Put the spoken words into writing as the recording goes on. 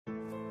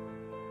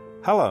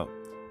Hello,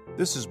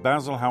 this is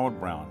Basil Howard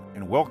Brown,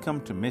 and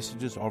welcome to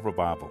Messages of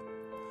Revival.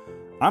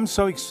 I'm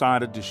so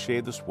excited to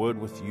share this word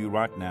with you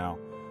right now.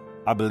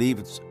 I believe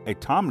it's a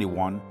timely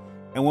one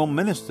and will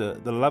minister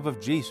the love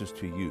of Jesus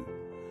to you.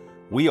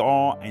 We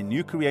are a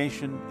new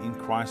creation in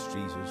Christ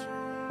Jesus.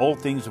 All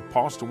things have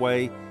passed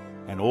away,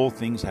 and all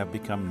things have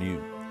become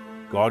new.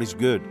 God is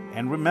good,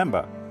 and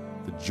remember,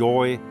 the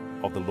joy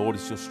of the Lord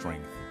is your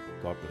strength.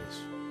 God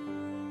bless.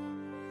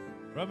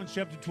 Romans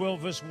chapter 12,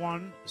 verse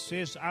 1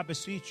 says, I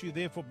beseech you,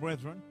 therefore,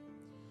 brethren,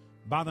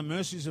 by the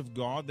mercies of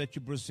God, that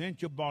you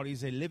present your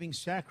bodies a living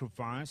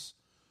sacrifice,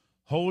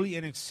 holy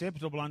and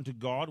acceptable unto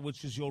God,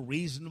 which is your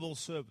reasonable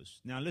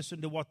service. Now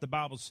listen to what the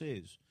Bible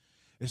says.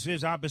 It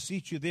says, I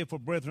beseech you, therefore,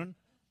 brethren,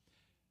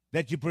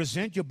 that you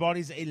present your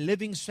bodies a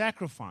living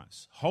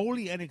sacrifice,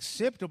 holy and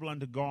acceptable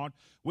unto God,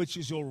 which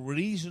is your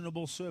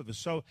reasonable service.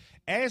 So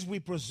as we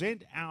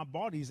present our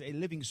bodies a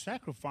living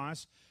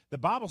sacrifice, the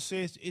Bible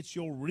says it's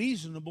your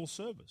reasonable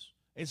service.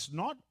 It's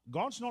not,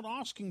 God's not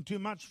asking too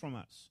much from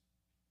us.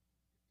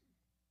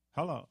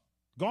 Hello.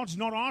 God's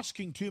not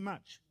asking too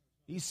much.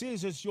 He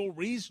says it's your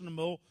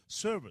reasonable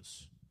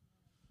service.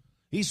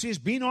 He says,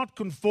 be not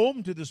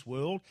conformed to this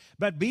world,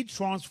 but be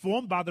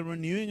transformed by the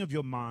renewing of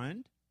your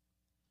mind.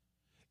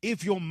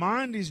 If your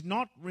mind is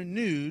not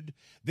renewed,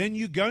 then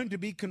you're going to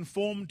be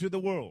conformed to the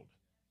world.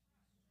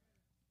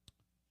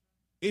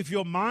 If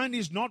your mind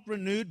is not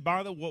renewed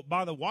by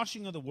the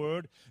washing of the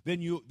word,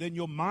 then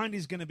your mind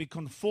is going to be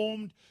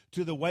conformed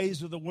to the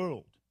ways of the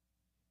world,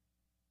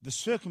 the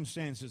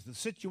circumstances, the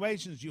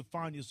situations you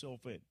find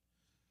yourself in.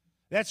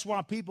 That's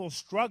why people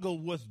struggle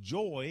with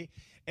joy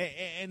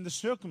and the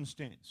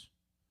circumstance.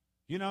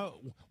 You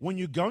know, when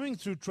you're going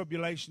through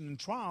tribulation and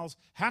trials,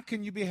 how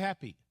can you be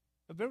happy?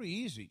 Very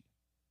easy.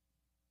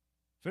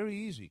 Very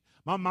easy.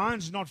 My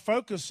mind's not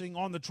focusing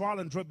on the trial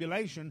and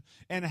tribulation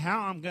and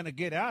how I'm going to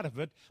get out of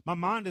it. My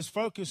mind is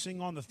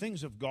focusing on the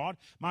things of God.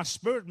 My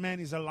spirit man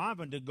is alive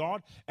unto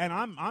God, and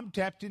I'm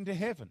tapped into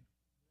heaven.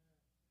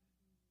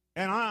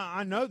 And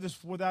I know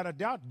this without a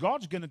doubt.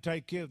 God's going to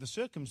take care of the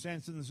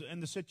circumstances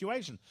and the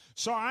situation.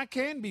 So I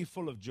can be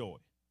full of joy.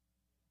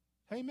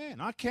 Amen.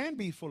 I can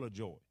be full of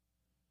joy.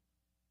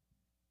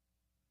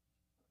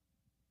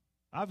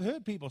 I've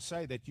heard people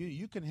say that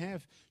you can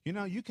have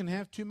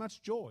too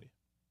much joy.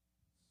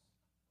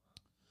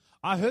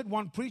 I heard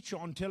one preacher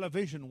on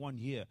television one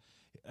year,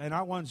 and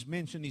I won't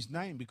mention his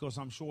name because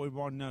I'm sure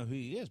everyone knows who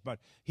he is, but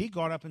he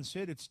got up and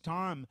said it's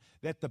time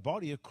that the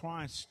body of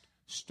Christ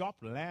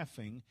stopped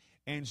laughing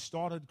and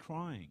started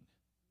crying.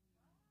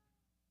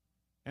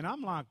 And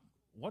I'm like,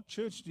 what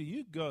church do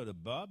you go to,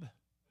 bub?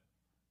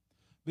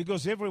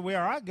 Because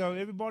everywhere I go,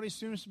 everybody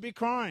seems to be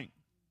crying.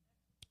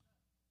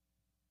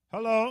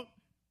 Hello?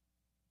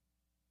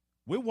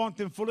 We want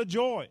them full of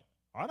joy.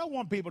 I don't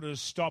want people to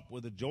stop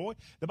with the joy.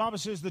 The Bible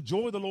says the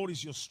joy of the Lord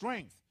is your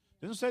strength.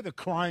 It doesn't say the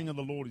crying of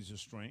the Lord is your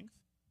strength.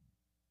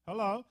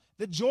 Hello?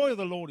 The joy of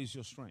the Lord is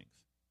your strength.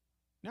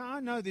 Now, I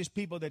know there's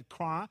people that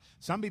cry.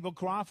 Some people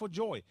cry for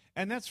joy,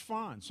 and that's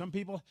fine. Some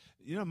people,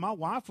 my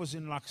wife was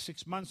in like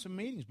 6 months of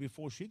meetings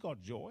before she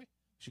got joy.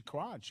 She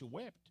cried. She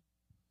wept.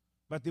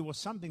 But there was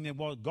something that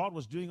God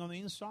was doing on the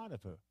inside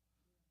of her.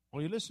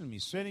 Well, you listen to me,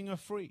 setting her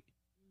free.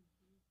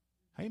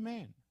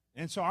 Amen.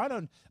 And so I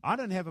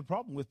don't have a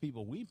problem with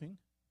people weeping.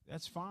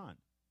 That's fine.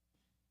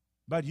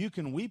 But you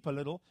can weep a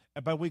little,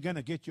 but we're going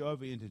to get you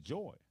over into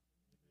joy.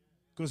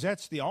 Because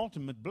that's the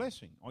ultimate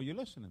blessing. Are you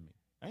listening to me?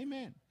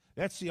 Amen.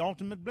 That's the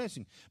ultimate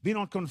blessing. Be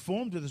not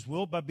conformed to this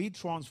world, but be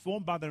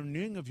transformed by the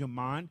renewing of your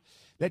mind,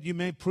 that you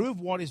may prove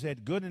what is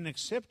that good and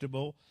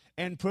acceptable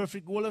and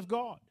perfect will of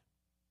God.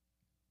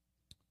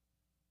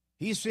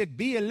 He said,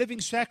 be a living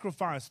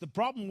sacrifice. The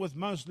problem with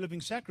most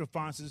living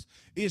sacrifices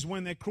is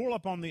when they crawl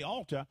up on the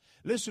altar.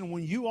 Listen,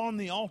 when you're on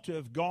the altar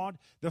of God,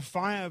 the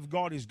fire of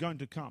God is going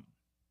to come.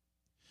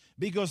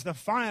 Because the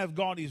fire of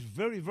God is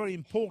very, very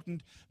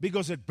important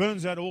because it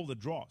burns out all the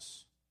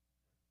dross.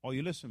 Oh,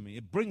 you listen to me.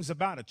 It brings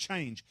about a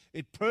change.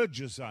 It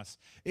purges us.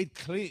 It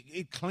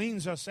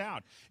cleans us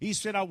out. He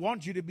said, I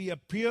want you to be a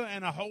pure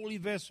and a holy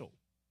vessel.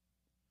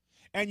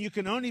 And you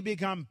can only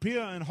become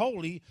pure and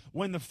holy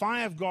when the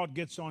fire of God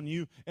gets on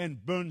you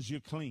and burns you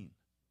clean.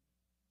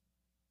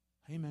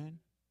 Amen.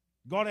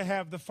 Got to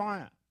have the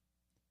fire.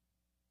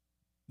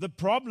 The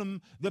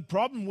problem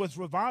with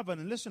revival,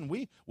 and listen,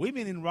 we've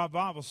been in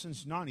revival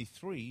since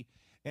 93,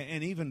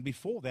 and even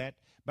before that,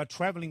 but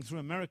traveling through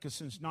America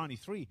since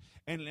 93.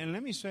 And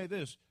let me say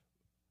this,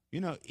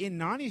 in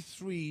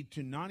 93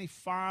 to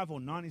 95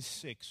 or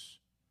 96,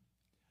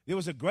 there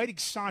was a great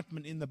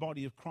excitement in the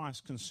body of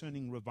Christ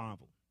concerning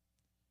revival.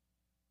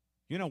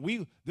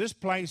 This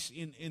place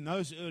in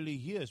those early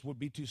years would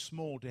be too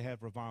small to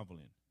have revival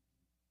in.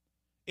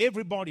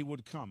 Everybody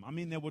would come. I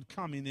mean, they would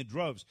come in their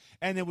droves.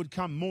 And they would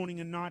come morning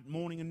and night,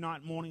 morning and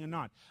night, morning and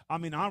night. I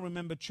mean, I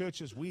remember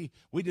churches, we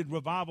did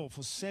revival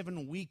for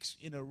 7 weeks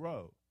in a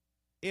row.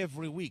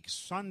 Every week,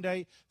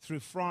 Sunday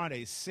through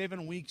Friday,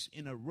 7 weeks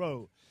in a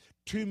row.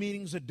 2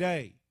 meetings a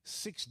day,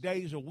 6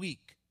 days a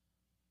week.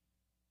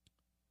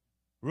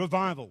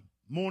 Revival.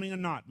 morning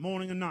and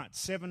night,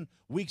 7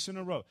 weeks in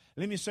a row.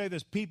 Let me say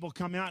this, people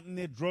come out in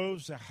their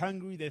droves, they're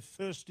hungry, they're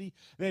thirsty,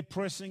 they're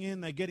pressing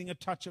in, they're getting a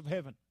touch of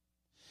heaven.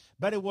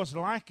 But it was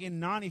like in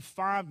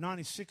 95,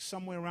 96,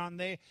 somewhere around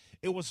there,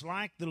 it was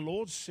like the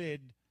Lord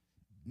said,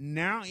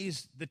 now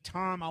is the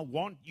time I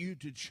want you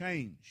to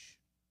change.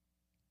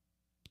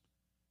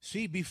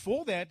 See,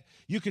 before that,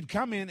 you could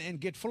come in and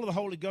get full of the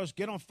Holy Ghost,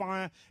 get on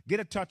fire, get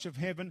a touch of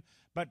heaven,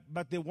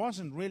 but there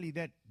wasn't really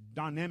that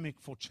dynamic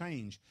for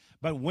change.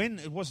 But when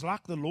it was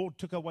like the Lord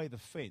took away the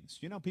fence.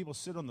 You know, people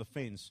sit on the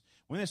fence.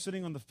 When they're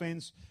sitting on the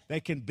fence, they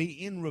can be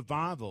in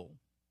revival.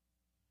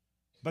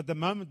 But the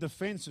moment the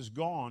fence is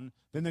gone,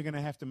 then they're going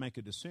to have to make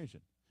a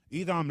decision.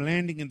 Either I'm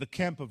landing in the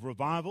camp of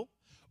revival,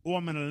 or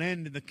I'm going to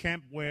land in the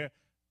camp where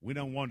we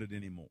don't want it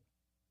anymore.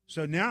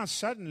 So now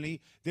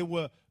suddenly there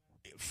were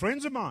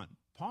friends of mine,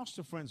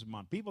 pastor friends of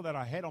mine, people that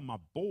I had on my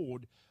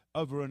board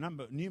over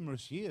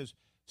numerous years,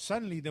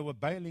 suddenly they were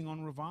bailing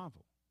on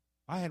revival.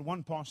 I had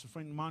one pastor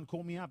friend of mine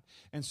call me up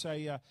and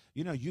say,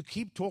 you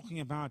keep talking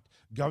about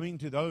going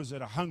to those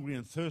that are hungry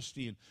and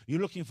thirsty, and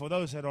you're looking for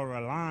those that are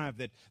alive,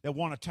 that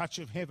want a touch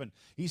of heaven.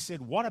 He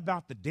said, what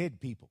about the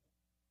dead people?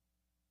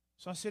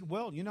 So I said,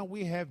 well,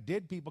 we have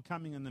dead people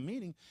coming in the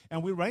meeting,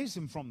 and we raise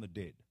them from the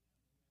dead.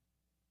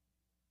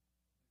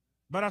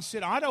 But I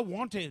said, I don't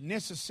want to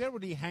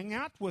necessarily hang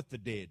out with the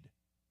dead.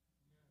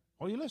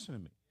 Are you listening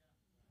to me?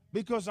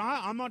 Because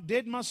I'm not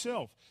dead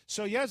myself.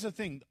 So here's the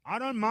thing. I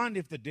don't mind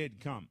if the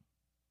dead come,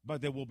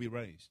 but they will be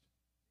raised.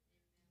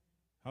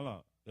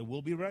 Hello. They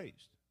will be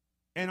raised.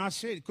 And I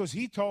said, because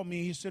he told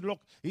me, he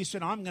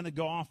said, I'm going to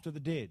go after the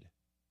dead.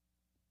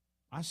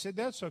 I said,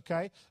 that's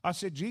okay. I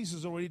said,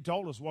 Jesus already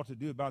told us what to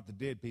do about the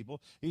dead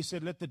people. He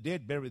said, let the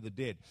dead bury the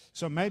dead.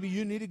 So maybe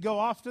you need to go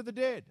after the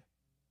dead.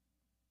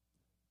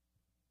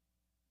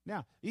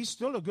 Now, he's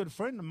still a good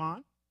friend of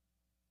mine.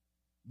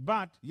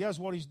 But here's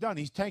what he's done.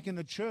 He's taken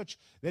a church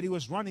that he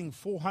was running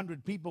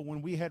 400 people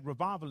when we had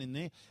revival in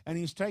there, and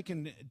he's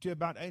taken it to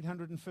about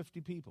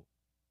 850 people.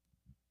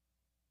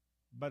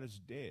 But it's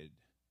dead.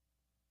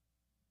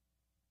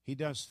 He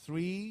does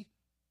three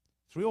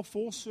or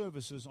four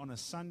services on a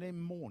Sunday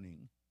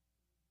morning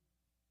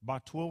by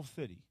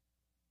 12:30.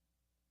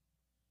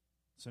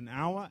 It's an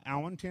hour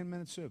and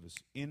 10-minute service.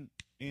 In,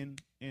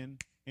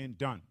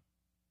 done.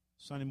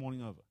 Sunday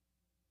morning over.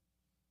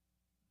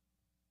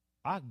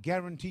 I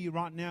guarantee you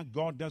right now,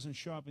 God doesn't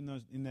show up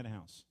in that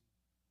house.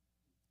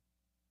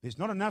 There's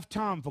not enough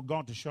time for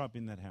God to show up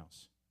in that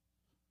house.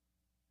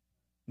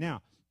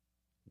 Now,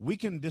 we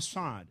can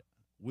decide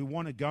we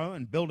want to go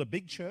and build a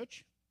big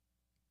church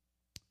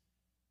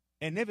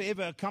and never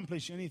ever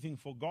accomplish anything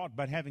for God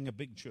but having a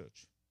big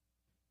church.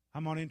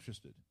 I'm not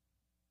interested.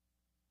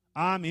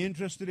 I'm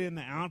interested in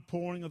the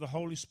outpouring of the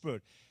Holy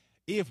Spirit.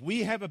 If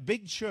we have a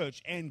big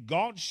church and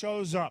God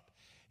shows up,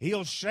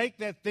 He'll shake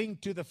that thing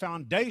to the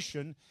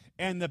foundation,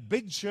 and the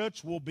big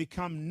church will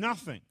become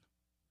nothing.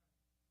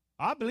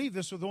 I believe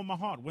this with all my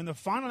heart. When the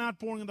final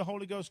outpouring of the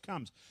Holy Ghost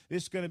comes,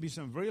 there's going to be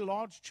some very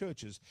large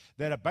churches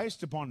that are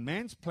based upon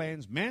man's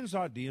plans, man's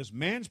ideas,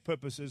 man's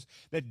purposes,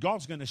 that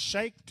God's going to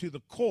shake to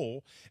the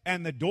core,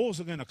 and the doors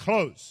are going to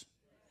close.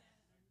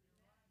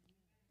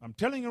 I'm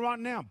telling you right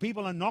now,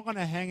 people are not going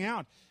to hang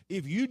out.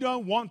 If you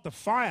don't want the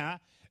fire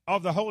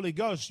of the Holy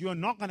Ghost, you're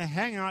not going to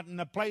hang out in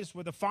a place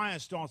where the fire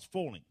starts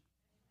falling.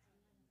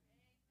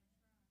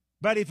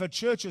 But if a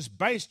church is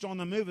based on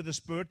the move of the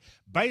Spirit,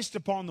 based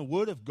upon the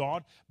Word of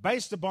God,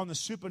 based upon the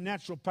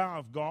supernatural power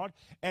of God,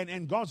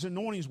 and God's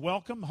anointing is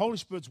welcome, Holy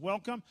Spirit's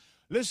welcome,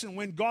 listen,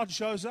 when God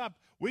shows up,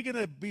 we're going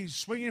to be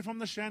swinging from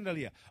the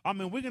chandelier. I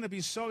mean, we're going to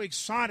be so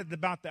excited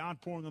about the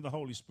outpouring of the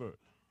Holy Spirit.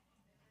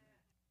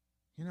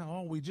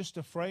 We're just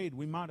afraid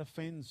we might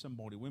offend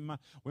somebody.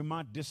 We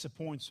might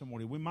disappoint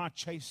somebody. We might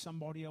chase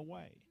somebody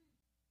away.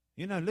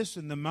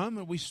 Listen, the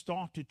moment we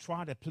start to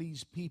try to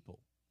please people,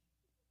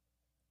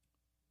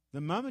 the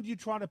moment you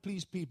try to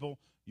please people,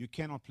 you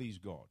cannot please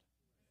God.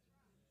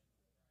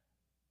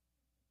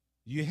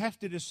 You have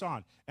to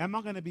decide, am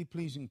I going to be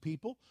pleasing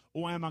people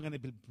or am I going to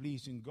be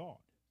pleasing God?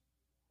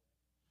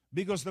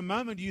 Because the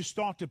moment you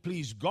start to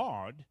please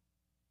God,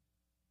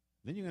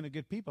 then you're going to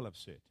get people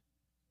upset.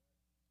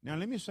 Now,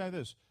 let me say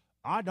this.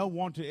 I don't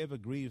want to ever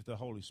grieve the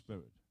Holy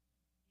Spirit.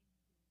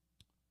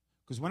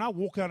 Because when I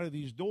walk out of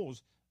these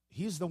doors,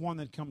 He's the one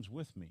that comes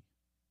with me.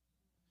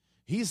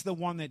 He's the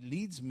one that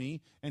leads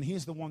me, and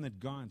He's the one that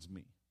guides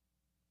me.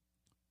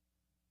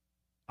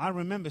 I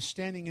remember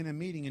standing in a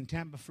meeting in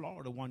Tampa,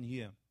 Florida one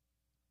year.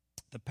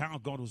 The power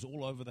of God was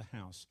all over the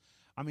house.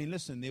 I mean,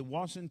 listen, there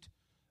wasn't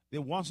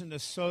a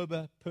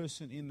sober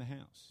person in the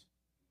house.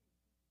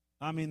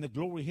 I mean, the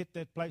glory hit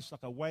that place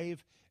like a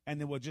wave, and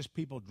there were just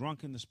people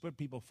drunk in the Spirit,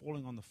 people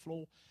falling on the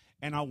floor.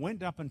 And I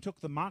went up and took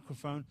the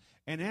microphone,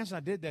 and as I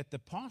did that, the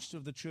pastor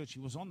of the church, he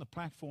was on the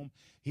platform,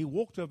 he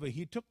walked over,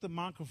 he took the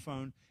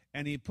microphone,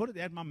 and he put it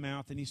at my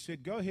mouth, and he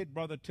said, go ahead,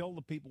 brother, tell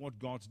the people what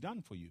God's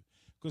done for you.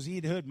 Because he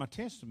had heard my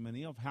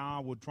testimony of how I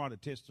would try to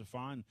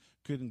testify and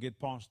couldn't get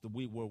past the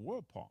we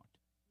were part.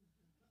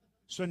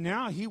 So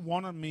now he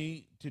wanted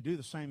me to do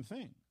the same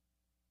thing.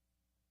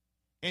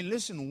 And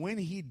listen, when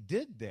he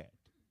did that,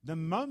 the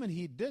moment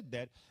he did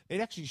that, it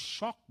actually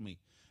shocked me.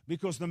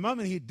 Because the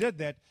moment he did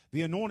that,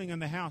 the anointing in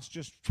the house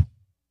just,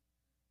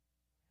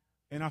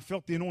 and I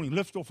felt the anointing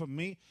lift off of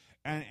me.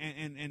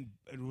 And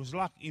it was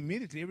like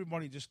immediately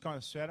everybody just kind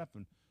of sat up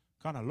and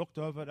kind of looked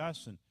over at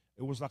us. And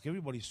it was like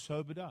everybody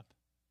sobered up.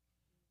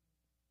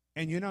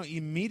 And,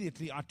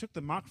 immediately I took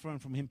the microphone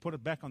from him, put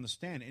it back on the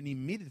stand, and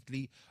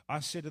immediately I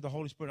said to the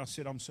Holy Spirit, I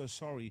said, I'm so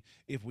sorry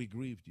if we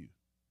grieved you.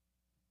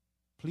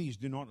 Please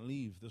do not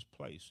leave this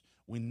place.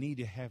 We need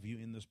to have you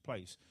in this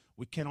place.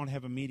 We cannot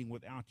have a meeting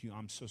without you.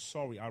 I'm so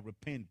sorry. I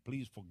repent.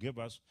 Please forgive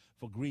us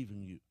for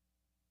grieving you.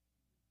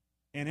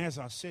 And as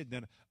I said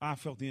that, I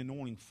felt the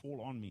anointing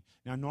fall on me.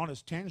 Now, not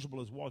as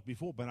tangible as it was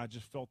before, but I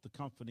just felt the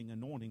comforting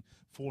anointing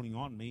falling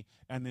on me.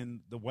 And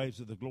then the waves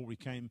of the glory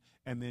came.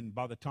 And then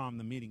by the time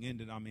the meeting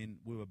ended,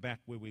 we were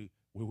back where we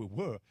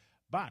were.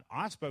 But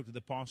I spoke to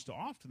the pastor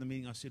after the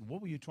meeting. I said,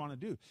 what were you trying to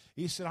do?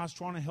 He said, I was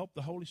trying to help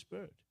the Holy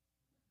Spirit.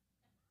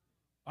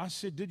 I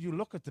said, did you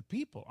look at the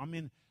people?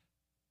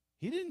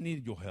 He didn't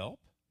need your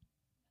help.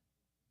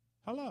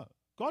 Hello.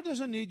 God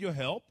doesn't need your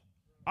help.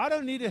 I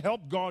don't need to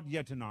help God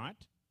yet tonight.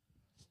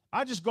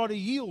 I just got to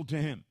yield to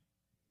him.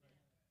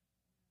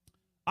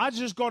 I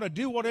just got to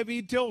do whatever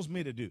he tells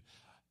me to do.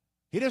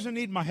 He doesn't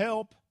need my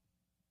help.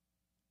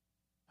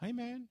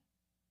 Amen.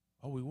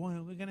 Oh, we're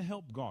going to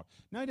help God.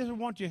 No, he doesn't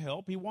want your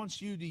help. He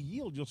wants you to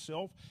yield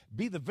yourself,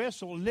 be the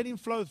vessel, let him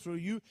flow through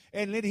you,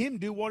 and let him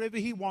do whatever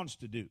he wants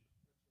to do.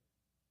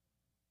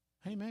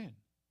 Amen.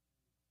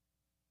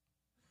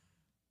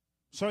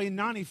 So in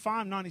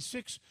 95,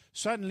 96,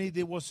 suddenly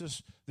there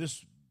was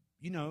this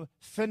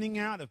thinning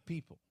out of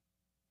people.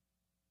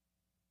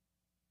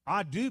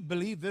 I do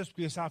believe this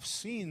because I've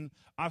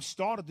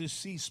started to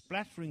see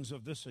splatterings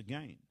of this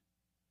again.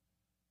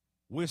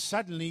 Where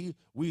suddenly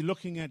we're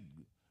looking at,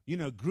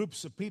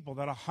 groups of people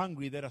that are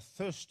hungry, that are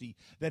thirsty,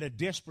 that are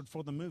desperate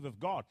for the move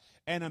of God.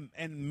 And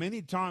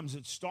many times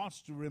it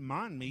starts to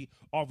remind me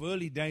of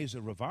early days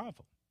of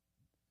revival.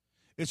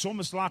 It's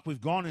almost like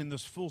we've gone in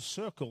this full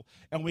circle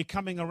and we're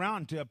coming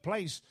around to a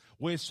place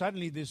where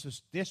suddenly there's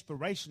this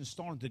desperation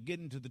starting to get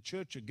into the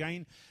church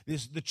again.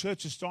 The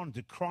church is starting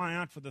to cry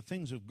out for the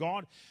things of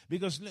God.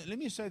 Because let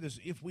me say this,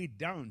 if we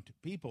don't,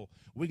 people,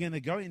 we're going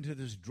to go into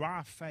this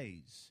dry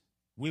phase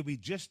where we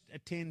just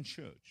attend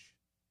church.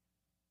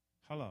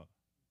 Hello.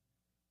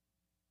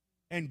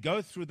 And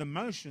go through the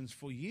motions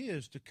for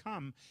years to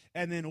come,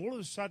 and then all of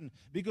a sudden,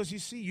 because you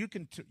see, you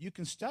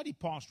can study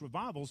past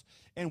revivals,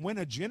 and when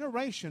a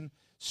generation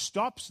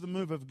stops the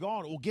move of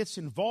God or gets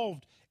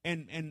involved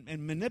and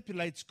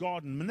manipulates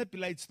God and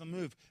manipulates the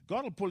move,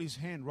 God will pull his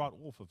hand right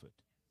off of it.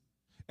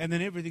 And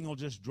then everything will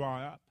just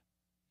dry up.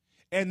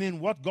 And then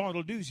what God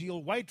will do is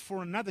he'll wait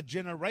for another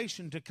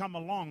generation to come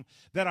along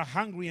that are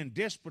hungry and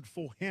desperate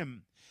for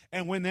him.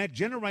 And when that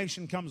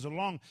generation comes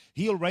along,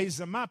 he'll raise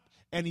them up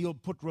and he'll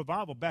put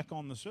revival back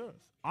on this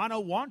earth. I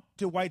don't want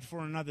to wait for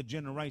another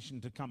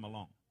generation to come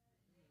along.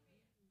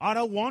 I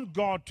don't want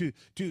God to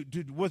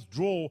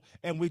withdraw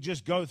and we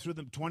just go through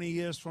them 20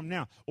 years from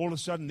now. All of a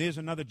sudden, there's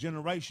another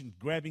generation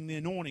grabbing the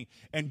anointing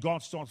and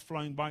God starts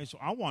flowing by. So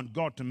I want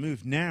God to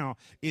move now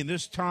in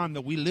this time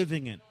that we're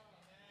living in.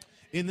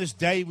 In this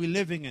day we're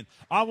living in.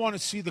 I want to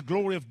see the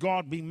glory of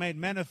God being made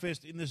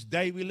manifest in this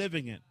day we're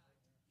living in.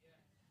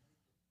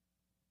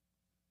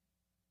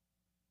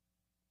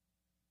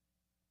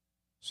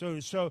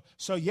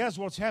 So yes,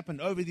 what's happened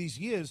over these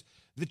years,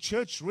 the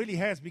church really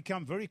has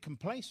become very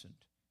complacent.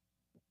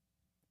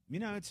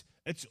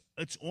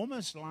 It's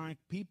almost like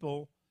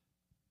people,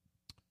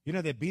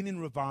 they've been in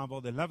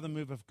revival, they love the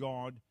move of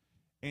God,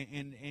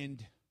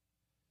 and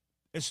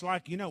it's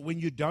like, when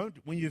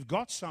you've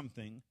got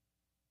something,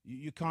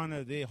 you're kind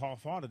of there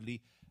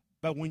half-heartedly,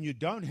 but when you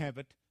don't have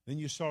it, then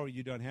you're sorry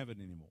you don't have it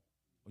anymore.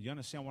 You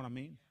understand what I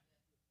mean?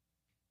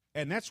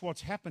 And that's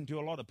what's happened to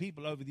a lot of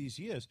people over these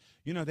years.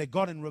 They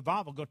got in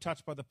revival, got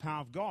touched by the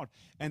power of God,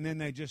 and then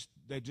they just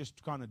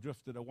kind of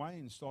drifted away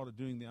and started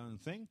doing their own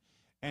thing.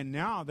 And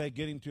now they're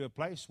getting to a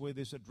place where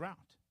there's a drought.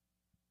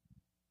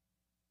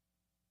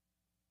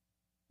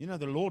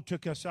 The Lord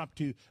took us up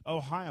to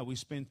Ohio. We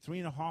spent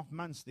 3.5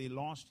 months there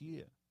last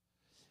year.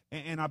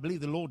 And I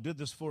believe the Lord did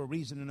this for a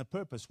reason and a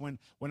purpose. When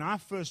I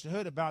first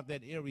heard about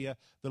that area,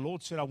 the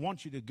Lord said, I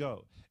want you to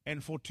go.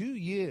 And for 2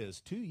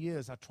 years,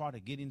 I tried to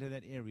get into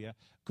that area,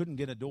 couldn't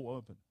get a door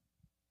open.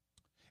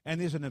 And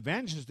there's an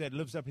evangelist that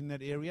lives up in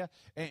that area,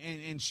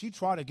 and she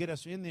tried to get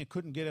us in there,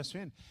 couldn't get us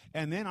in.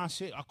 And then I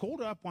called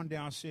her up one day,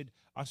 I said,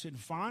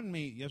 find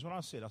me, here's what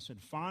I said,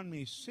 find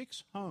me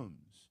 6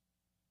 homes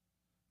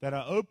that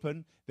are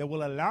open, that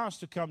will allow us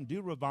to come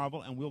do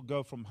revival, and we'll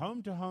go from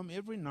home to home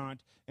every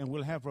night, and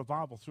we'll have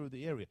revival through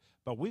the area.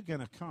 But we're going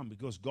to come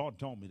because God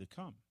told me to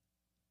come.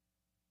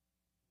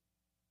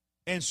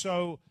 And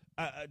so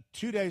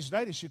 2 days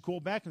later, she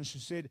called back and she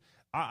said,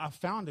 I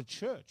found a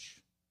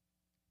church.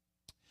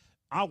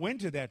 I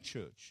went to that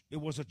church.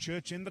 It was a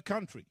church in the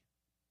country.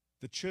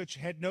 The church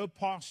had no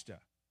pastor.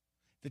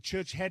 The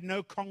church had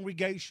no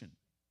congregation.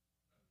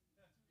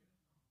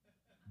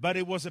 But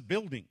it was a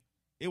building.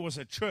 It was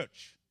a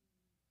church.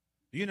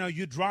 You know,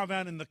 you drive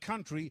out in the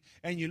country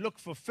and you look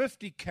for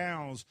 50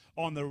 cows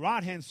on the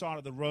right-hand side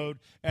of the road,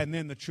 and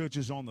then the church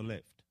is on the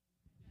left.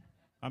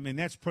 I mean,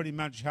 that's pretty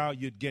much how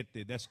you'd get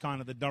there. That's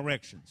kind of the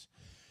directions.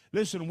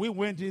 Listen, we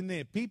went in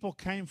there. People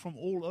came from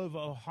all over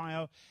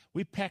Ohio.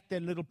 We packed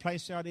that little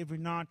place out every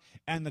night,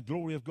 and the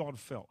glory of God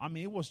fell. I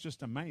mean, it was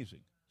just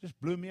amazing. Just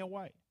blew me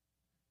away.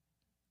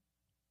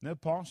 No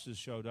pastors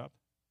showed up.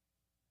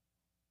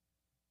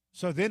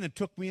 So then it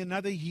took me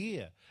another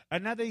year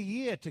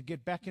to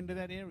get back into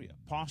that area.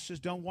 Pastors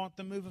don't want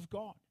the move of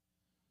God.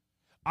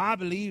 I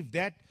believe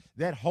that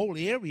whole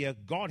area,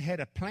 God had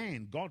a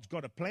plan. God's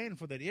got a plan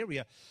for that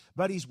area,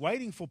 but he's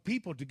waiting for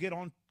people to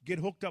get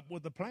hooked up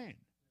with the plan.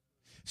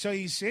 So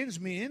he sends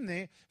me in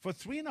there for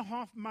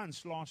 3.5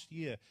 months last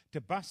year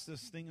to bust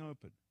this thing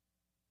open.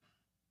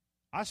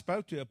 I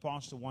spoke to a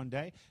pastor one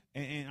day,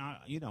 and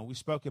we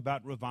spoke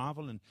about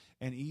revival,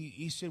 and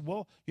he said,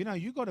 well,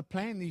 you got to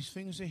plan these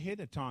things ahead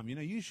of time.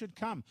 You should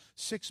come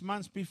 6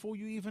 months before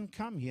you even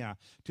come here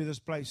to this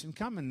place, and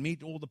come and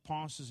meet all the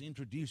pastors,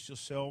 introduce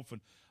yourself.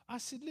 And I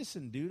said,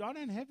 listen, dude, I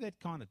don't have that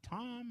kind of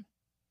time.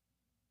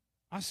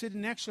 I said,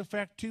 in actual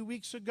fact, 2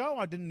 weeks ago,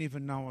 I didn't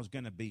even know I was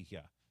going to be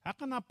here. How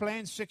can I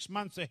plan 6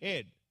 months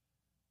ahead?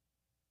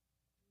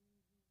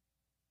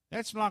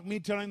 That's like me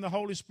telling the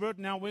Holy Spirit,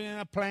 now we're going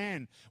to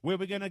plan where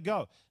we're going to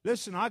go.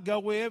 Listen, I go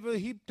wherever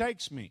he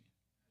takes me.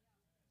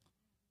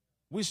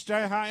 We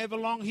stay however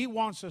long he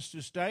wants us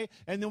to stay,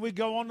 and then we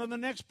go on to the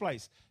next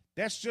place.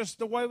 That's just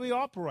the way we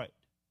operate.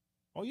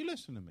 Oh, you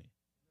listen to me.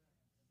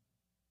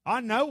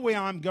 I know where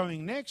I'm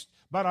going next,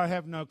 but I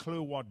have no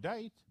clue what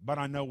date. But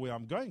I know where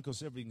I'm going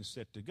because everything's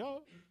set to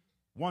go.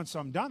 Once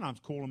I'm done, I'll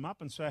call them up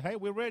and say, hey,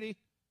 we're ready.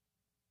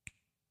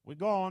 We're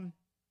gone.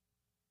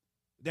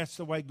 That's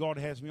the way God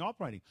has me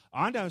operating.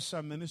 I know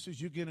some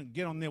ministers, you can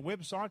get on their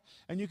website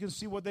and you can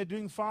see what they're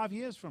doing 5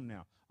 years from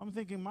now. I'm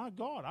thinking, my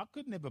God, I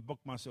could never book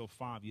myself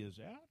 5 years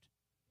out.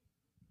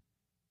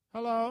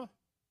 Hello?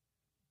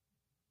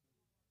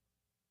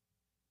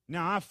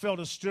 Now, I felt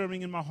a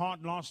stirring in my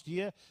heart last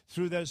year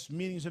through those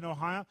meetings in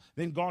Ohio.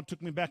 Then God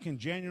took me back in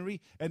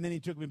January, and then he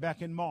took me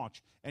back in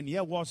March. And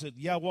was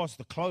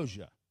the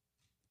closure.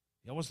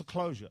 That was the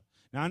closure.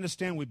 Now,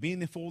 understand, we've been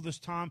there for all this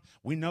time.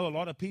 We know a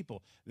lot of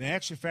people. In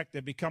actual fact,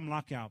 they've become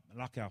like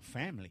our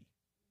family.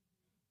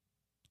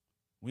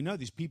 We know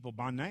these people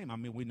by name. I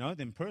mean, we know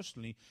them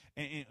personally,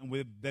 and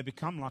they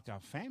become like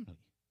our family.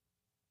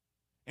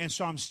 And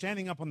so I'm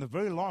standing up on the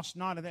very last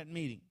night of that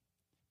meeting.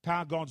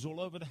 Power God's all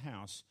over the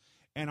house,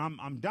 and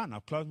I'm done.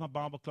 I've closed my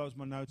Bible, closed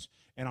my notes,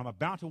 and I'm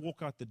about to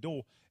walk out the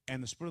door,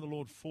 and the Spirit of the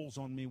Lord falls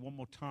on me one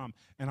more time,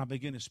 and I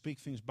begin to speak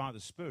things by the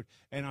Spirit.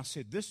 And I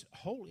said, this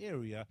whole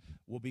area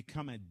will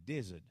become a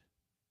desert.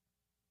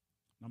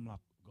 And I'm like,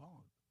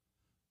 God,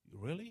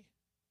 really?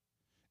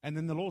 And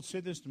then the Lord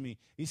said this to me.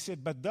 He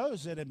said, but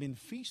those that have been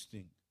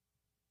feasting,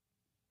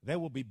 they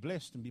will be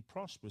blessed and be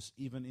prosperous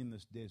even in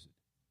this desert.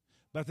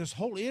 But this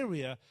whole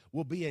area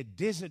will be a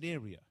desert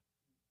area.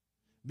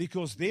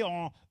 Because there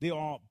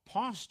are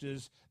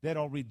pastors that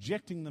are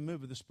rejecting the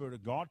move of the Spirit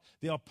of God.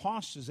 There are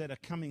pastors that are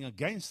coming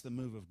against the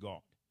move of God.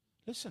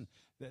 Listen,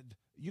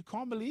 you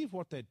can't believe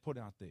what they'd put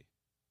out there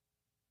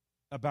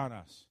about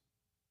us.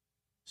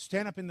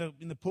 Stand up in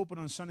the pulpit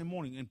on Sunday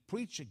morning and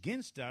preach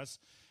against us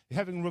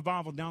having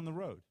revival down the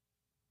road.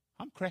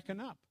 I'm cracking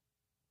up.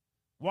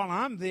 While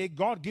I'm there,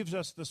 God gives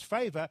us this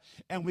favor,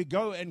 and we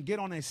go and get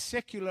on a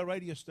secular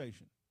radio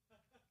station.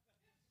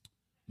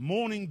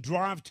 Morning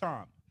drive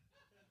time.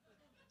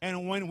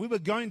 And when we were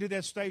going to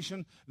that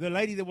station, the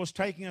lady that was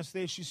taking us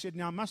there, she said,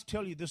 now, I must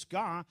tell you, this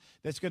guy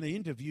that's going to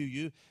interview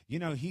you,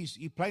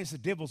 he plays the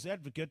devil's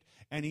advocate,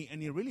 and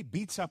he really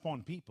beats up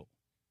on people.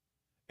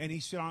 And he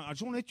said, I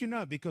just want to let you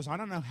know, because I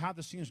don't know how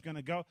this thing is going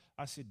to go.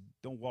 I said,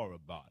 don't worry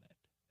about it.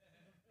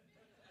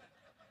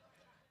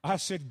 I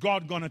said,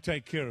 God's going to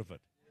take care of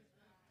it.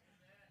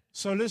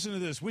 So listen to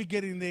this. We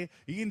get in there.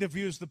 He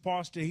interviews the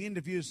pastor. He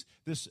interviews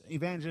this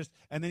evangelist,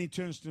 and then he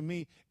turns to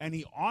me, and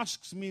he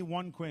asks me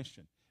one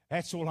question.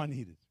 That's all I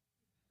needed.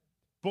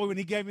 Boy, when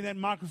he gave me that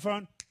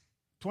microphone,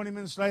 20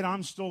 minutes later,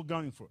 I'm still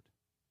going for it.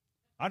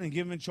 I didn't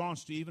give him a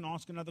chance to even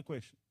ask another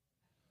question.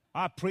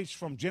 I preached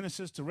from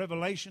Genesis to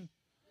Revelation,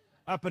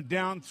 up and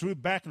down, through,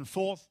 back and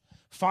forth.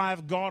 Fire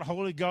of God,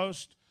 Holy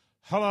Ghost.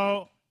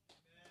 Hello.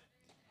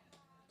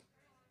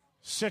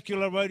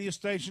 Secular radio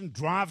station,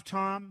 drive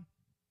time.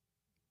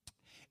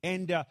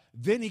 And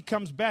then he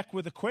comes back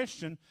with a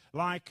question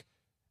like,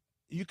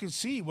 you can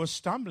see he was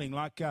stumbling,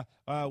 like,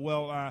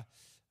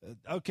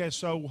 okay,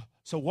 so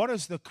what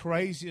is the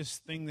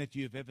craziest thing that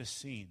you've ever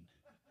seen?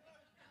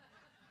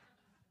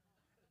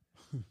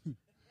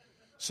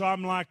 So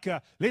I'm like,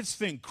 let's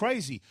think,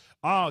 crazy.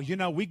 Oh,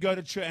 we go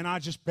to church, and I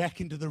just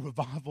back into the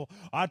revival.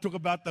 I talk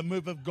about the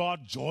move of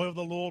God, joy of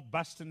the Lord,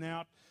 busting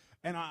out.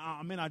 And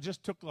I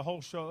just took the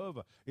whole show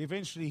over.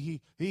 Eventually,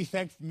 he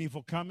thanked me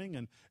for coming,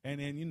 and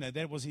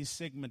that was his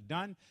segment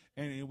done.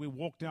 And we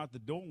walked out the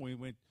door, and we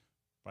went,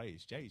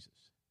 praise Jesus.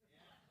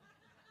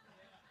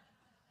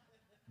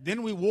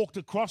 Then we walked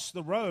across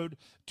the road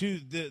to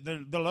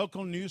the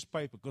local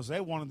newspaper because they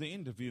wanted to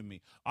interview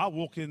me. I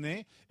walk in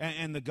there,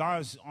 and the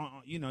guy's,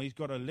 he's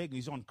got a leg,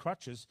 he's on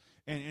crutches,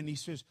 and he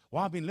says,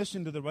 well, I've been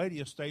listening to the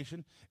radio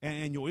station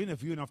and your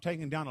interview, and I've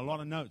taken down a lot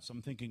of notes.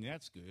 I'm thinking,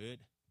 that's good.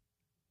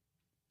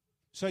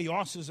 So he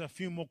asks us a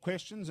few more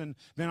questions, and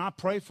then I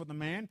pray for the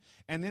man,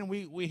 and then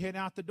we head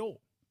out the door.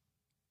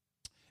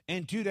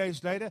 And 2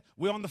 days later,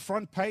 we're on the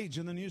front page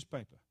in the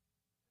newspaper.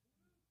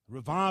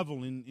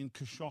 Revival in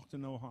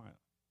Coshocton, Ohio.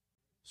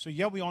 So,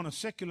 yeah, we're on a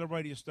secular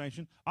radio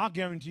station. I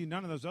guarantee you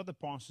none of those other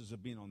pastors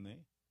have been on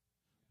there.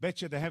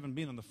 Bet you they haven't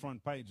been on the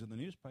front page of the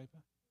newspaper.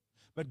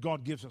 But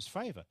God gives us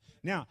favor.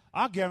 Now,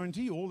 I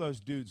guarantee you all those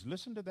dudes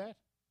listen to that.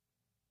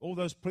 All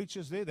those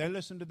preachers there, they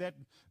listened to that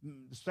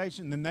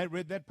station, then they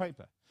read that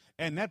paper.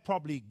 And that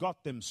probably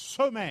got them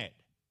so mad.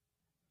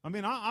 I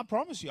mean, I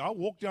promise you, I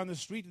walk down the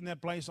street in that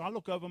place, I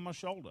look over my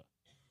shoulder.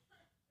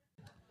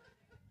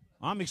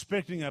 I'm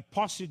expecting a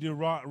posse to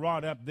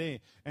ride up there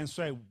and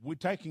say, we're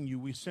taking you,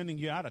 we're sending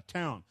you out of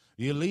town.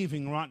 You're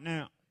leaving right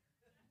now.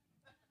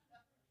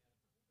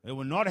 They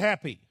were not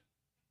happy.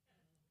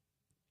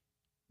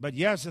 But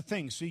here's the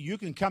thing. See, you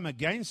can come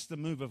against the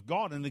move of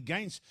God and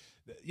against,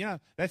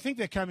 they think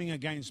they're coming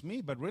against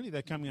me, but really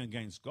they're coming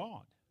against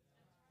God.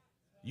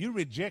 You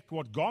reject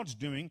what God's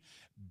doing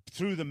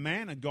through the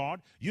man of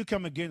God. You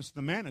come against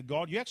the man of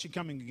God. You're actually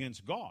coming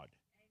against God.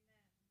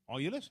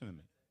 Are you listening to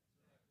me?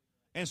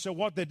 And so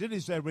what they did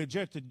is they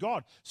rejected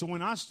God. So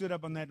when I stood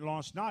up on that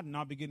last night and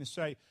I began to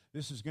say,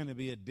 this is going to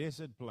be a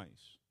desert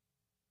place.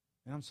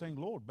 And I'm saying,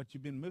 Lord, but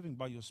you've been moving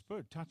by your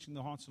Spirit, touching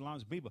the hearts and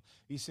lives of people.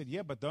 He said,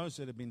 yeah, but those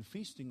that have been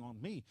feasting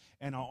on me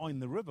and are in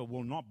the river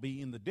will not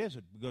be in the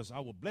desert, because I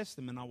will bless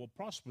them and I will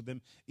prosper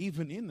them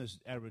even in this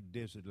arid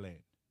desert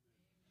land.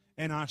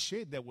 And I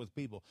shared that with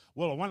people.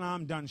 Well, when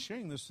I'm done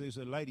sharing this, there's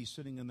a lady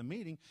sitting in the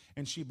meeting,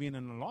 and she's been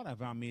in a lot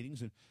of our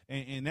meetings,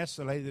 and that's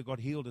the lady that got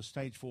healed of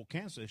stage 4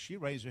 cancer. She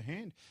raised her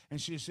hand, and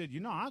she said,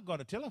 I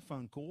got a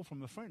telephone call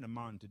from a friend of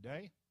mine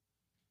today.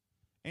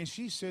 And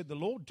she said, the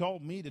Lord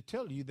told me to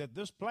tell you that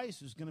this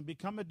place is going to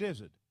become a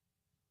desert.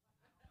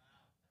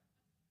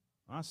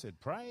 I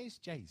said, praise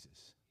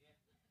Jesus.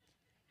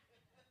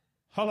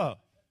 Hello.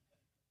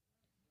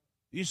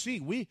 You see,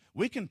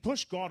 we can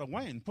push God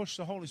away and push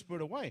the Holy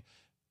Spirit away.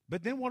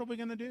 But then what are we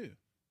going to do?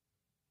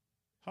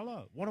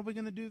 Hello. What are we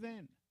going to do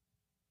then?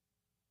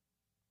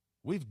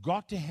 We've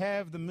got to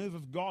have the move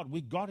of God.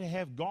 We've got to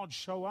have God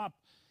show up.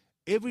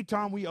 Every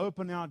time we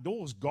open our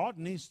doors, God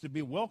needs to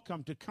be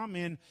welcome to come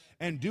in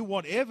and do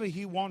whatever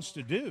He wants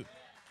to do.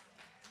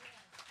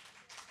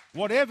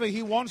 Whatever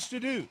He wants to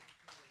do.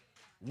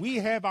 We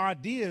have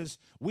ideas.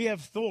 We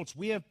have thoughts.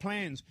 We have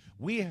plans.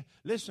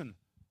 Listen.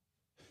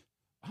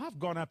 I've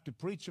gone up to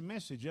preach a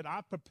message that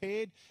I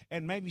prepared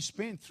and maybe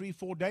spent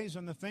 3-4 days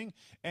on the thing,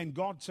 and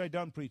God said,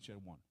 don't preach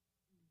that one.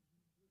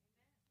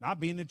 I've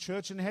been in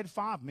church and had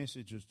 5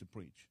 messages to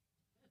preach.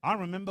 I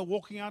remember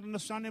walking out on a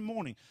Sunday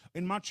morning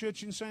in my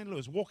church in St.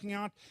 Louis, walking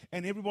out,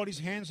 and everybody's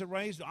hands are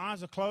raised,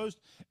 eyes are closed,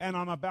 and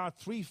I'm about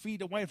 3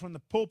 feet away from the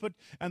pulpit,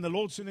 and the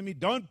Lord said to me,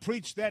 don't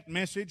preach that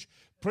message,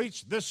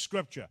 preach this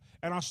scripture.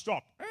 And I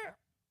stopped.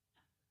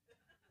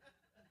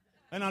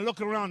 And I look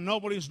around,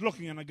 nobody's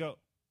looking, and I go,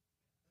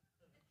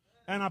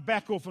 and I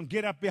back off and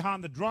get up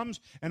behind the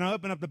drums, and I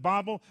open up the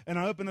Bible, and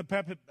I open up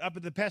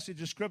at the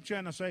passage of Scripture,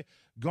 and I say,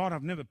 God,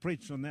 I've never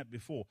preached on that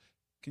before.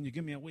 Can you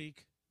give me a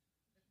week?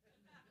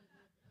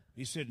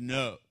 He said,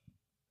 no.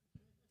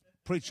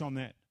 Preach on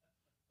that.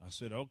 I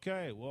said,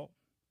 okay, well,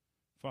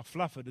 if I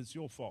fluff it, it's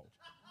your fault.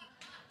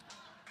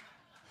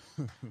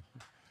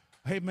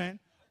 Hey, man,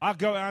 I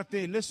go out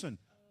there, listen.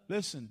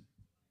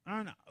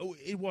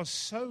 It was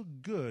so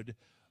good,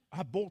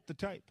 I bought the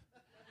tape.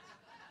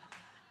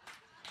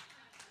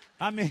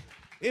 I mean,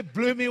 it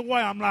blew me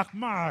away. I'm like,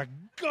 my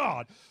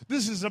God,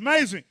 this is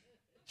amazing.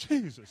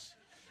 Jesus.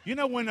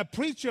 When a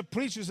preacher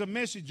preaches a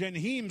message and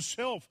he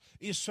himself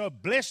is so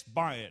blessed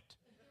by it,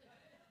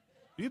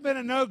 you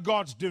better know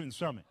God's doing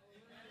something.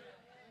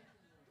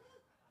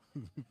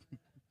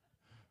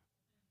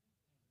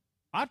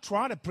 I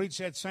tried to preach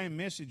that same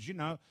message,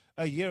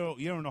 a year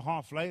and a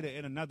half later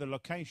in another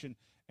location.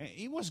 And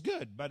it was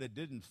good, but it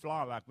didn't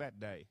fly like that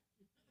day.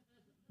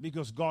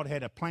 Because God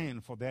had a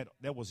plan for that.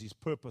 That was His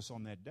purpose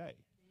on that day.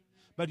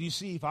 But you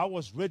see, if I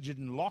was rigid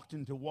and locked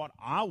into what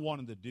I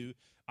wanted to do,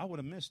 I would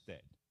have missed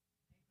that.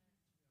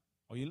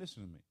 Are you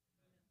listening to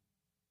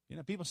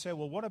me? People say,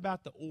 well, what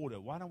about the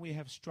order? Why don't we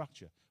have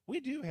structure?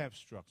 We do have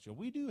structure.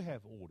 We do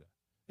have order.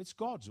 It's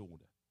God's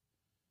order.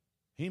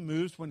 He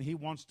moves when He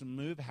wants to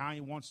move, how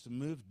He wants to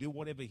move, do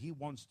whatever He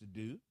wants to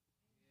do.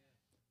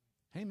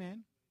 Hey,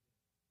 man.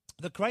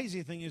 The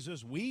crazy thing is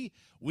this. We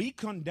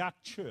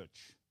conduct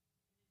church.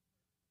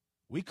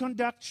 We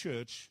conduct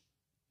church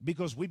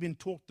because we've been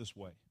taught this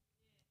way.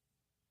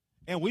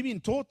 And we've been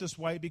taught this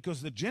way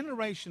because the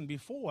generation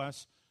before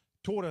us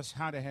taught us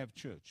how to have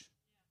church.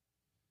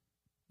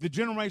 The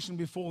generation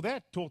before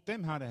that taught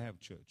them how to have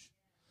church.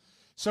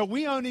 So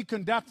we only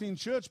conduct in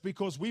church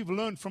because we've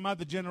learned from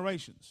other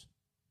generations.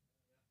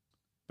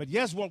 But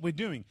here's what we're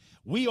doing.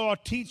 We are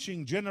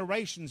teaching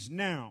generations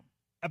now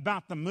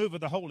about the move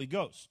of the Holy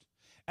Ghost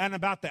and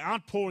about the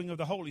outpouring of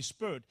the Holy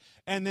Spirit.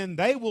 And then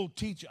they will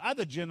teach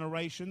other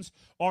generations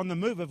on the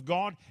move of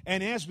God.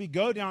 And as we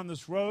go down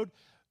this road,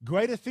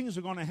 greater things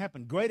are going to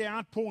happen, greater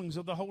outpourings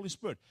of the Holy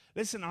Spirit.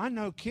 Listen, I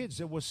know kids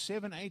that were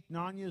 7, 8,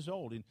 9 years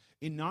old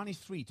in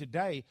 93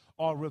 today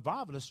are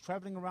revivalists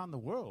traveling around the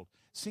world,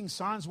 seeing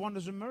signs,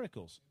 wonders, and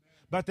miracles.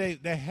 But they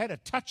had a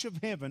touch of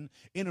heaven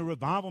in a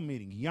revival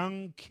meeting,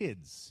 young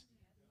kids.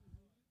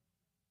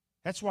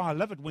 That's why I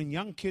love it when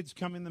young kids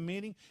come in the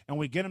meeting and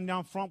we get them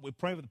down front, we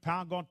pray with the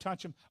power of God,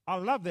 touch them. I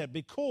love that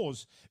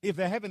because if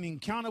they have an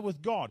encounter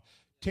with God,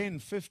 10,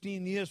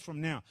 15 years from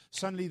now,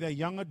 suddenly they're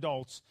young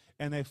adults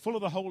and they're full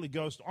of the Holy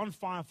Ghost, on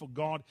fire for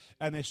God,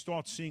 and they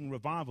start seeing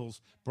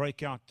revivals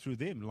break out through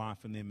their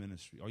life and their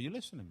ministry. Are you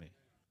listening to me?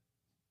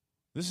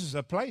 This is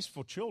a place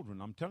for children.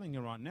 I'm telling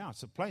you right now,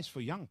 it's a place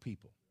for young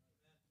people.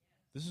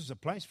 This is a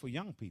place for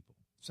young people.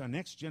 It's our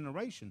next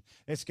generation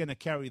that's going to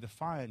carry the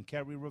fire and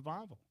carry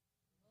revival.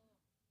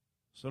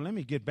 So let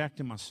me get back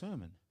to my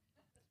sermon.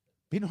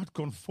 Be not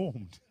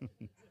conformed.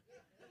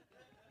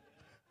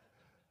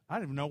 I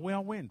don't even know where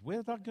I went.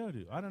 Where did I go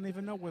to? I don't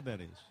even know where that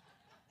is.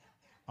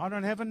 I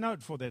don't have a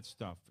note for that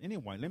stuff.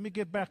 Anyway, let me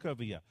get back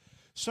over here.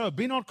 So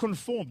be not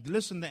conformed.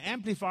 Listen, the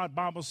Amplified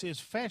Bible says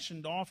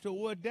fashioned after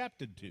or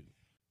adapted to.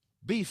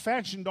 Be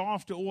fashioned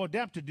after or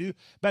adapted to,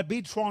 but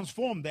be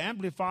transformed. The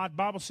Amplified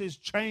Bible says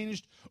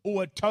changed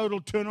or a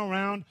total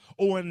turnaround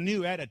or a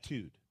new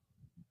attitude.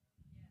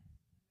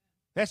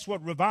 That's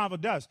what revival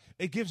does.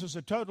 It gives us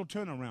a total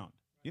turnaround.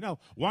 You know,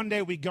 one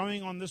day we're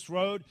going on this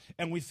road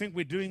and we think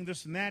we're doing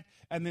this and that,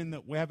 and then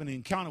we have an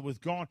encounter with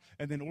God,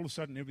 and then all of a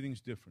sudden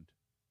everything's different.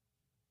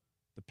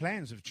 The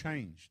plans have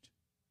changed.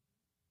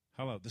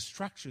 Hello, the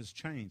structure's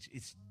changed.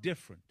 It's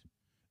different.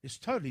 It's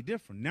totally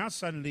different. Now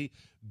suddenly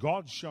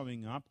God's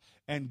showing up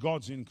and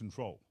God's in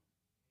control.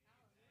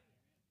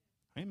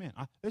 Amen.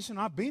 Listen,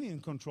 I've been in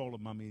control of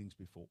my meetings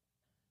before.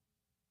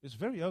 It's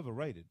very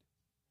overrated.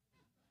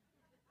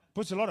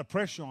 Puts a lot of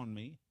pressure on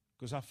me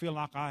because I feel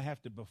like I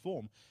have to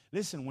perform.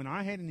 Listen, when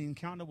I had an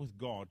encounter with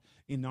God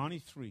in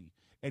 93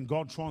 and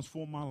God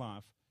transformed my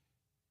life,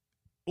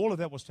 all of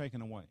that was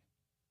taken away.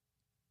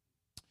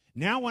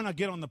 Now when I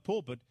get on the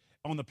pulpit,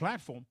 on the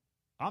platform,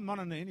 I'm not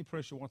under any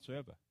pressure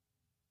whatsoever.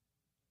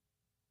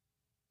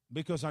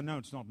 Because I know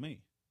it's not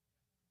me.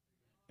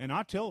 And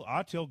I tell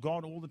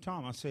God all the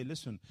time, I say,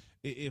 listen,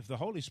 if the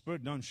Holy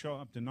Spirit don't show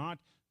up tonight,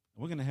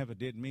 we're going to have a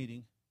dead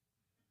meeting.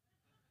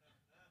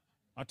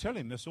 I tell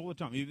him this all the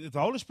time. If the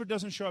Holy Spirit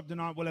doesn't show up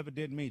tonight, we'll have a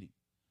dead meeting.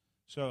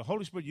 So,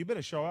 Holy Spirit, you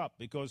better show up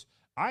because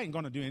I ain't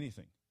going to do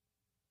anything.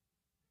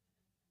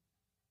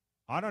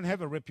 I don't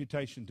have a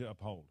reputation to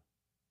uphold.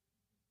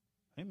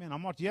 Amen.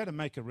 I'm not here to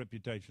make a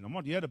reputation. I'm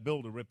not here to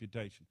build a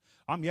reputation.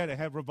 I'm here to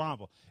have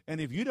revival. And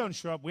if you don't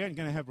show up, we ain't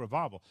going to have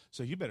revival.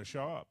 So you better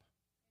show up.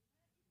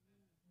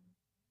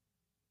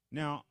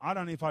 Now, I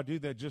don't know if I do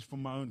that just for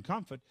my own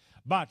comfort,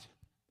 but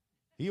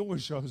he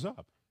always shows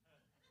up.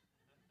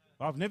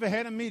 I've never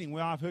had a meeting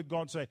where I've heard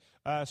God say,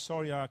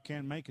 sorry, I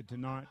can't make it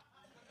tonight.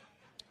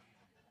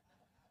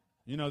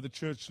 You know, the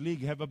church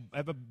league have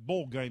a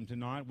ball game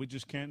tonight. We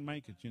just can't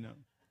make it, you know.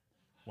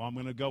 Well, I'm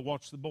going to go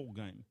watch the ball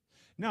game.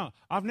 No,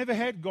 I've never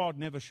had God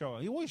never show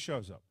up. He always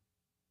shows up.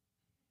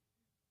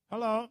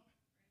 Hello?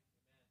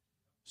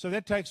 So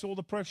that takes all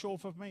the pressure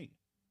off of me.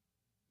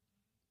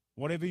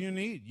 Whatever you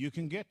need, you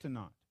can get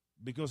tonight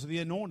because of the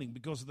anointing,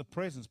 because of the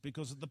presence,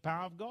 because of the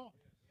power of God.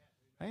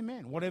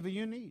 Amen. Whatever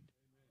you need.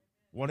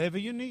 Whatever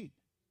you need.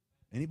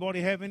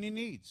 Anybody have any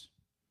needs?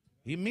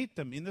 You meet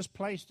them in this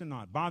place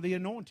tonight by the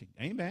anointing.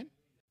 Amen.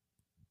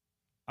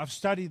 I've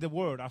studied the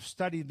Word. I've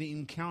studied the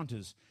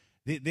encounters.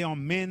 There are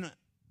men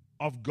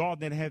of God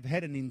that have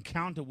had an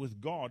encounter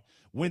with God.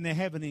 When they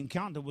have an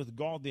encounter with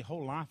God, their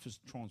whole life is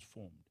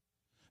transformed.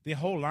 Their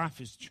whole life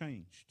is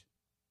changed.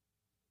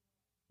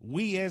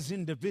 We as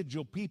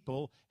individual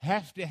people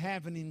have to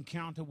have an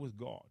encounter with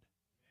God.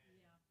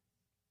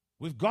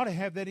 We've got to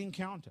have that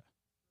encounter.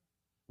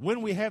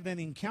 When we have that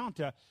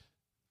encounter,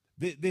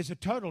 there's a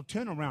total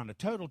turnaround, a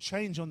total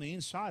change on the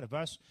inside of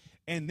us,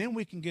 and then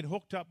we can get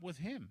hooked up with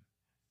Him.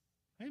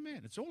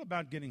 Amen. It's all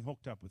about getting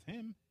hooked up with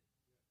Him.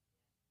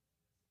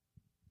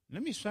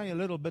 Let me say a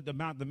little bit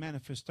about the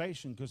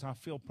manifestation because I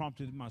feel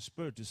prompted in my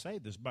spirit to say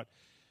this. But,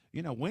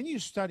 you know, when you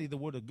study the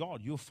Word of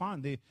God, you'll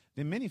find there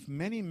are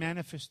many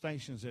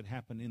manifestations that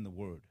happen in the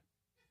Word.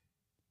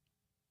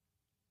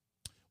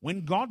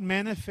 When God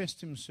manifests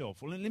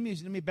Himself, well, let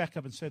me back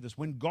up and say this.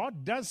 When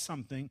God does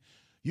something,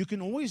 you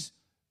can always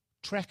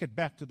track it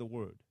back to the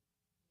Word.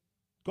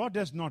 God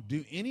does not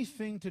do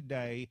anything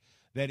today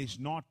that is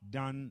not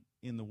done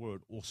in the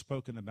Word or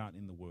spoken about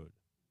in the Word.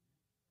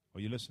 Are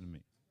you listening to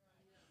me?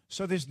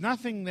 So there's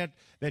nothing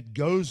that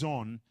goes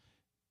on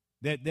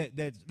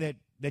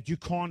that you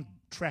can't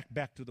track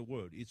back to the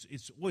Word.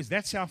 It's always,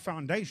 that's our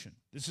foundation.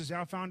 This is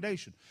our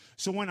foundation.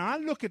 So when I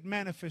look at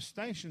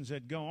manifestations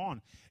that go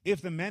on,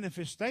 if the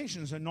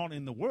manifestations are not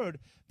in the Word,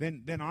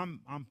 then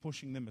I'm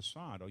pushing them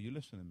aside. Are you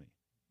listening to me?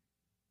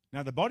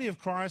 Now the body of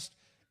Christ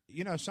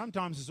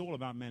sometimes it's all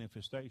about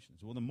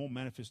manifestations. Well, the more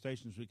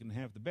manifestations we can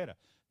have, the better.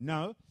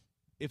 No,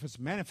 if it's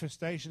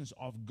manifestations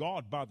of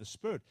God by the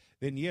Spirit,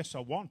 then yes, I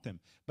want them.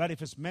 But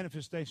if it's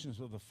manifestations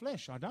of the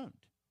flesh, I don't.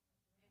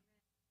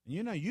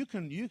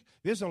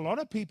 There's a lot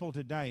of people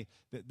today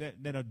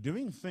that are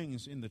doing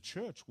things in the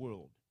church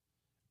world,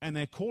 and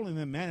they're calling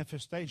them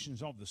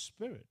manifestations of the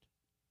Spirit.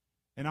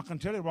 And I can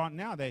tell you right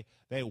now,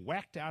 they're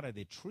whacked out of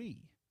their tree.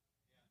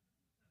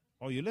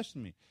 Oh, you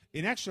listen to me.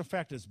 In actual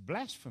fact, it's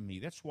blasphemy.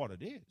 That's what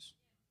it is.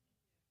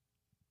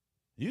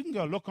 You can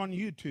go look on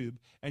YouTube,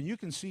 and you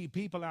can see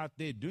people out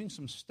there doing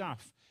some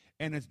stuff.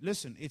 And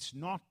it's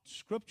not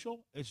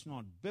scriptural. It's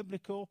not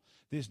biblical.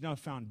 There's no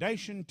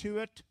foundation to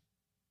it.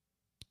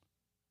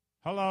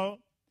 Hello?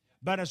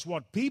 But it's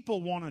what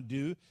people want to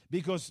do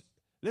because,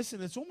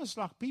 listen, it's almost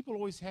like people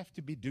always have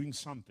to be doing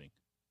something.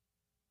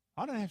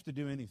 I don't have to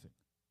do anything.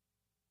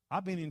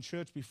 I've been in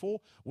church before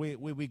where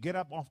we get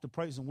up after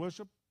praise and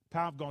worship,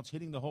 power of God's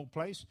hitting the whole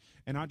place,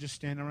 and I just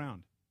stand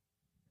around.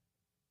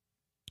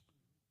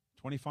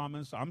 25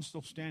 minutes, I'm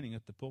still standing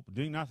at the pulpit,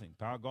 doing nothing.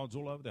 Power of God's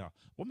all over there.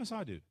 What must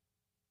I do?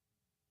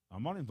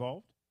 I'm not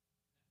involved.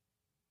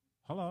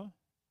 Hello?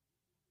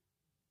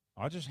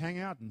 I just hang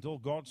out until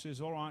God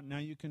says, all right, now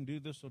you can do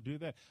this or do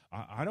that.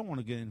 I don't want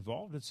to get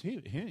involved. It's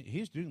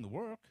He's doing the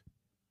work.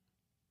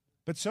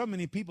 But so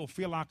many people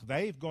feel like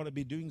they've got to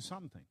be doing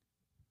something.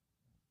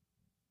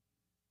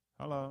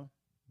 Hello?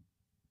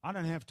 I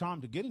don't have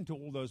time to get into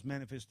all those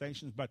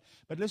manifestations, but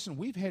listen,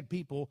 we've had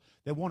people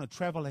that want to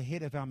travel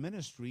ahead of our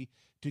ministry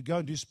to go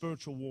and do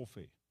spiritual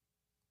warfare.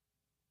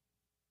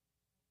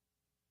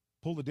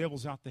 Pull the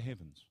devils out the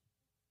heavens.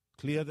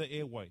 Clear the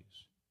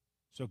airways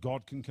so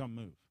God can come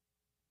move.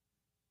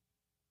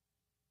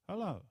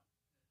 Hello.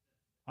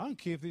 I don't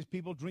care if there's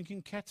people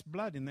drinking cat's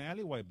blood in the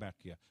alleyway back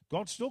here.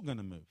 God's still going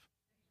to move.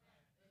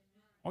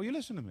 Oh, you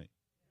listen to me.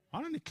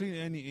 I don't need to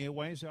clear any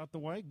airways out the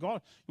way.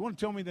 God, you want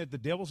to tell me that the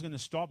devil's going to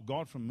stop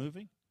God from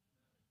moving?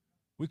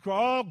 We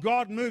cry, oh,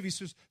 God, move. He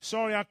says,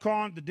 sorry, I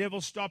can't. The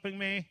devil's stopping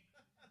me.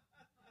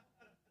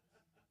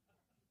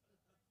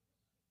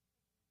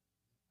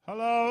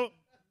 Hello?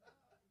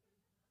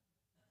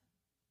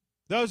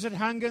 Those that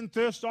hunger and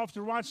thirst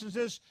after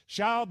righteousness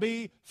shall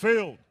be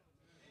filled.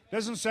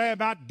 Doesn't say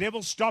about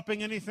devil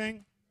stopping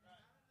anything.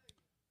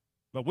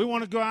 But we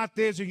want to go out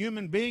there as a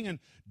human being and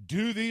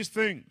do these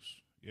things.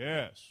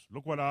 Yes,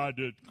 look what I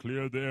did.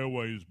 Clear the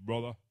airways,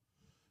 brother.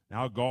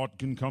 Now God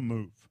can come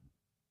move.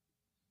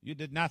 You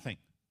did nothing.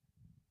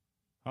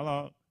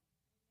 Hello?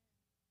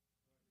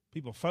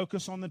 People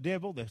focus on the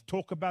devil. They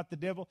talk about the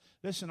devil.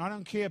 Listen, I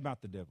don't care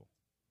about the devil.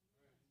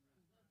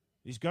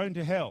 He's going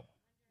to hell.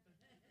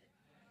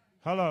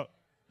 Hello?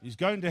 He's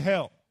going to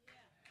hell.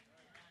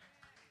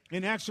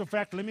 In actual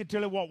fact, let me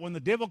tell you what. When the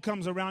devil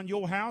comes around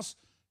your house,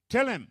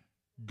 tell him,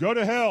 go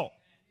to hell.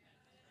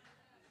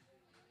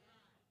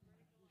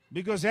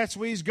 Because that's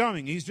where he's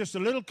going. He's just a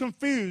little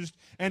confused,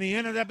 and he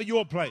ended up at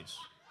your place.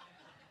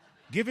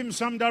 Give him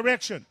some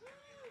direction.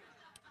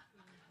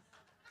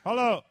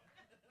 Hello.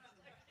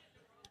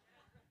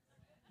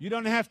 You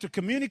don't have to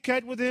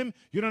communicate with him.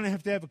 You don't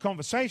have to have a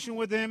conversation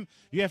with him.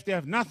 You have to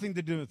have nothing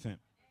to do with him.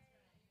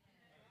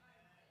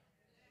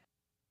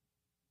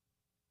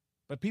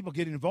 But people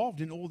get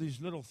involved in all these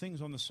little things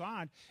on the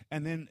side,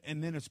 and then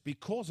it's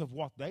because of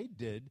what they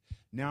did,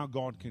 now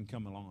God can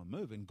come along and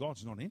move, and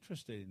God's not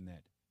interested in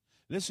that.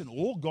 Listen,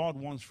 all God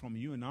wants from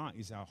you and I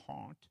is our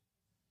heart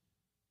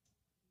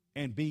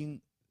and being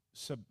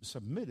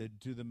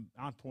submitted to the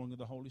outpouring of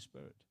the Holy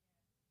Spirit.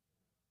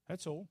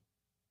 That's all.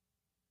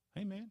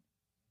 Amen.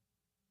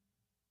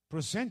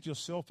 Present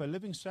yourself a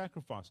living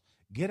sacrifice.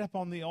 Get up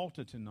on the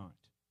altar tonight.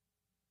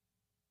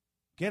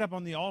 Get up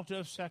on the altar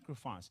of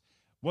sacrifice.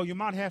 Well, you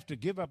might have to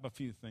give up a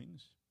few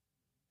things.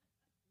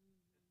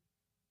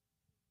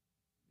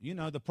 You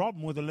know, the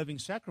problem with the living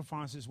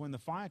sacrifice is when the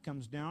fire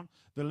comes down,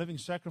 the living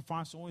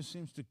sacrifice always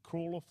seems to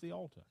crawl off the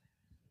altar.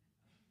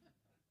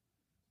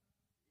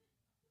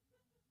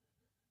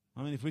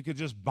 I mean, if we could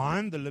just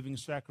bind the living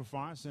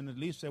sacrifice, then at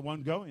least they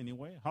won't go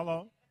anywhere.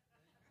 Hello?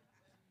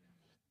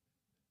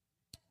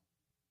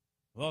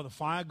 Well, the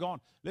fire of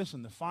God.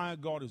 Listen, the fire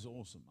of God is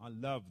awesome. I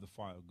love the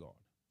fire of God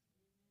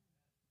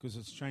because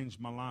it's changed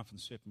my life and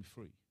set me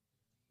free.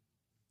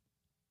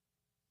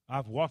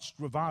 I've watched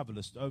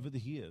revivalists over the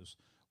years,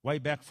 way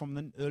back from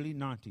the early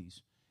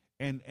 90s.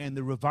 And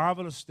the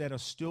revivalists that are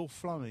still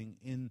flowing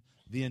in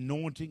the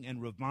anointing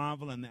and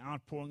revival and the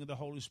outpouring of the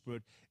Holy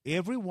Spirit,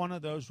 every one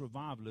of those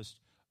revivalists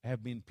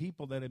have been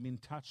people that have been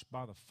touched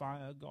by the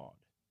fire of God.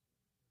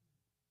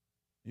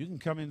 You can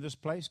come into this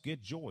place,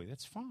 get joy.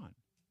 That's fine.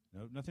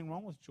 No, nothing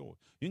wrong with joy.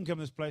 You can come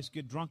to this place,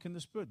 get drunk in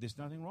the Spirit. There's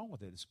nothing wrong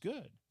with it. It's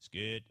good. It's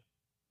good.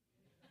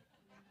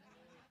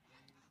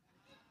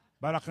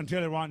 But I can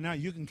tell you right now,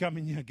 you can come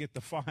in here and get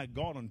the fire of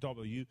God on top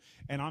of you,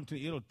 and I'm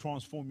telling you, it'll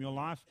transform your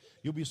life.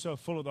 You'll be so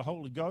full of the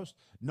Holy Ghost,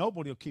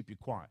 nobody will keep you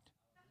quiet.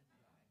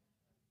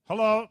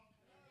 Hello?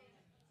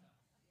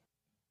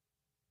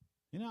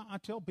 You know, I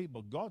tell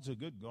people, God's a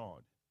good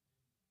God.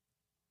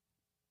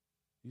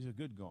 He's a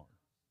good God.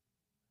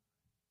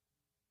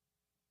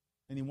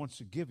 and He wants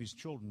to give His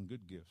children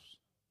good gifts.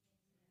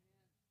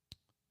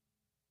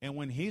 And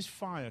when His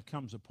fire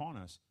comes upon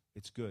us,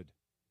 it's good.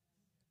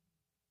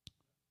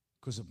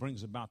 Because it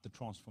brings about the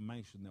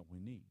transformation that we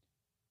need.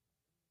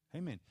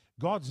 Amen.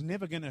 God's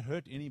never going to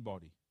hurt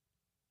anybody.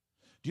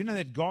 Do you know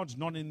that God's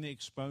not in the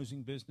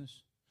exposing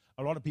business?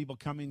 A lot of people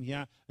come in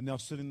here and they'll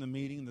sit in the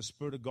meeting and the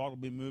Spirit of God will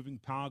be moving,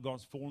 power of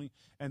God's falling,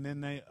 and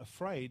then they're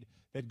afraid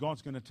that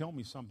God's going to tell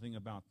me something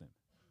about them.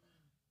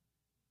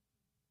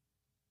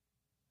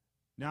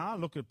 Now, I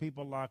look at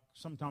people like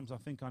sometimes I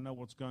think I know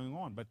what's going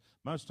on, but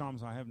most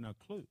times I have no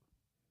clue.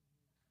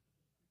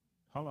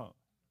 Hello.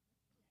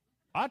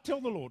 I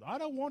tell the Lord, I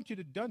don't want you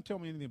to, don't tell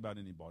me anything about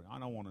anybody. I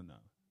don't want to know.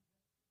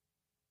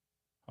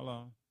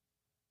 Hello.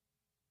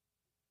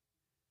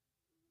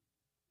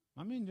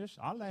 I mean, just,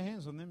 I'll lay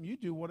hands on them. You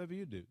do whatever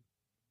you do.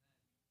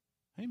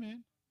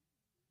 Amen.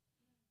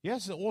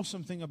 Yes, the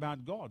awesome thing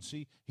about God,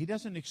 see, He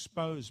doesn't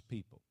expose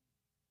people.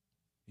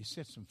 He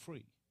sets them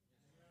free.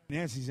 And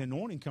as His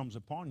anointing comes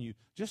upon you,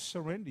 just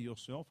surrender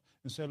yourself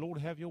and say,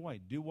 Lord, have your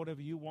way. Do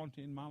whatever you want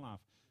in my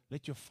life.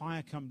 Let your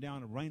fire come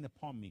down and rain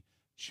upon me.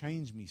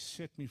 Change me,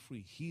 set me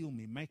free, heal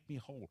me, make me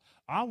whole.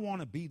 I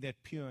want to be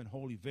that pure and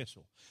holy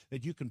vessel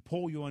that you can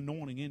pour your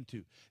anointing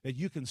into, that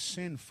you can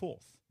send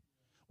forth,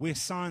 where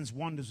signs,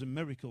 wonders, and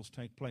miracles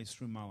take place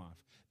through my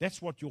life.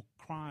 That's what your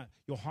cry,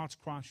 your heart's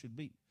cry should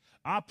be.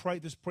 I pray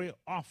this prayer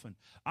often.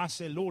 I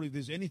say, Lord, if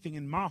there's anything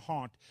in my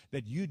heart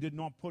that you did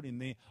not put in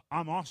there,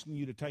 I'm asking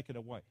you to take it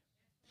away.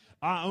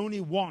 I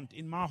only want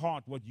in my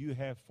heart what you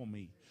have for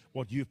me,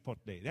 what you've put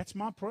there. That's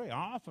my prayer.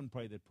 I often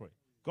pray that prayer.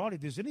 God,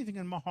 if there's anything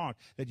in my heart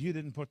that you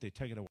didn't put there,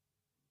 take it away.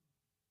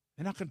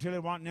 And I can tell you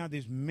right now,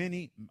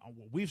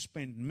 we've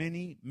spent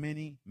many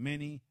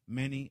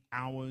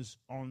hours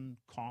on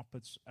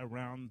carpets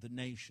around the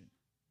nation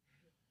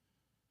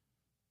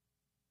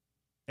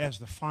as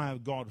the fire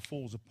of God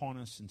falls upon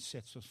us and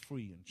sets us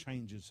free and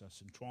changes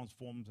us and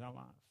transforms our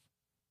life.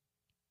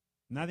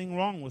 Nothing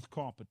wrong with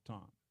carpet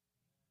time.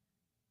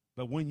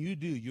 But when you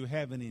do, you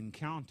have an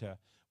encounter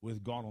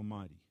with God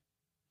Almighty.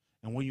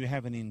 And when you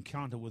have an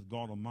encounter with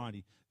God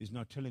Almighty, there's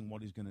no telling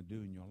what He's going to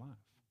do in your life.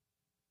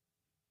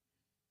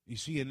 You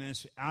see, and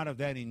out of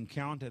that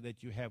encounter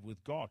that you have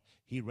with God,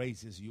 He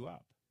raises you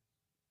up.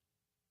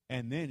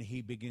 And then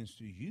He begins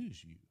to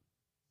use you.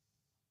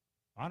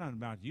 I don't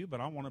know about you,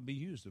 but I want to be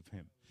used of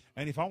Him.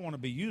 And if I want to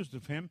be used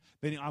of Him,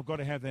 then I've got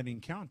to have that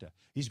encounter.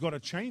 He's got to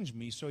change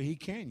me so He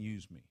can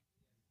use me.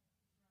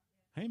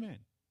 Amen.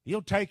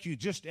 He'll take you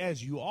just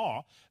as you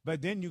are,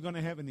 but then you're going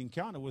to have an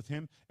encounter with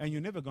Him, and you're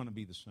never going to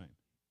be the same.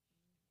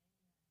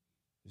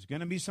 There's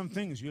going to be some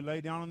things you lay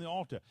down on the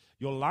altar.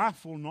 Your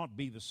life will not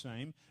be the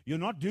same. You'll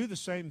not do the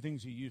same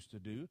things you used to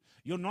do.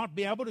 You'll not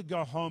be able to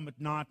go home at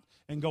night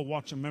and go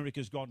watch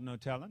America's Got No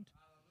Talent.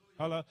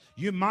 Hello.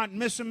 You might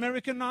miss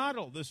American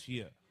Idol this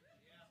year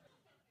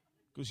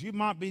because you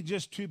might be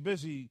just too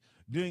busy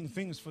doing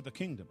things for the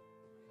kingdom.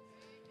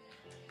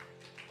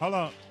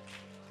 Hello.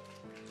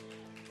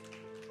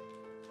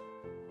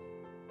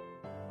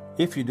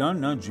 If you don't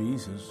know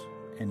Jesus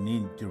and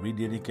need to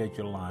rededicate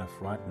your life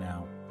right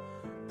now,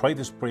 pray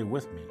this prayer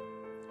with me.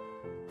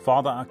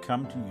 Father, I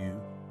come to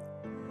you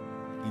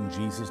in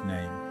Jesus'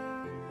 name.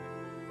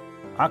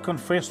 I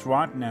confess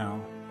right now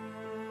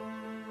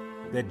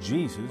that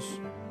Jesus,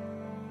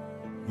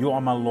 you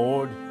are my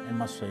Lord and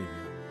my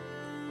Savior.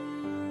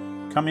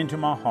 Come into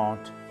my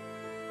heart,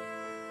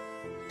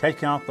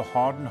 take out the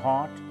hardened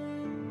heart,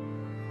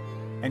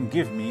 and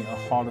give me a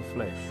heart of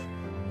flesh.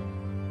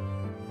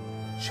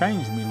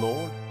 Change me,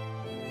 Lord.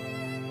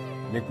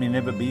 Let me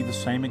never be the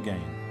same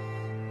again.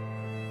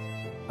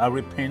 I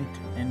repent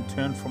and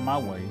turn from my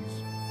ways.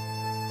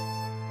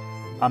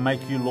 I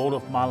make you Lord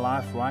of my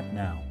life right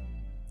now.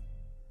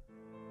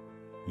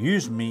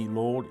 Use me,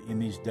 Lord, in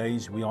these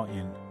days we are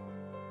in.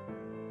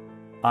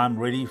 I'm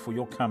ready for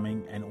your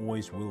coming and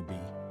always will be.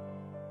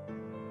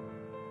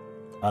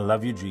 I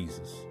love you,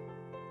 Jesus.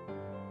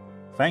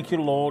 Thank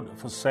you, Lord,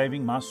 for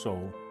saving my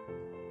soul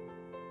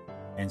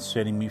and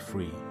setting me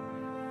free.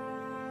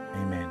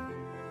 Amen.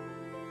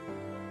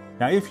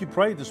 Now, if you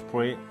prayed this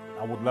prayer,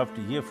 I would love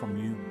to hear from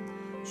you.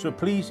 So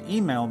please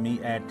email me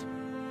at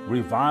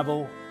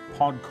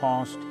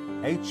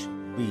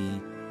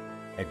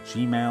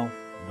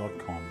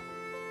revivalpodcasthb@gmail.com.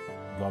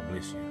 God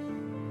bless you.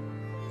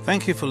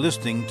 Thank you for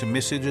listening to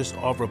Messages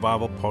of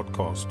Revival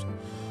Podcast.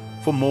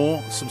 For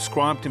more,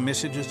 subscribe to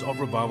Messages of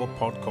Revival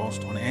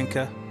Podcast on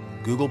Anchor,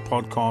 Google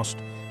Podcast,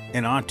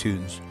 and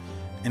iTunes,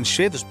 and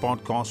share this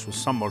podcast with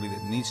somebody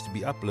that needs to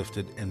be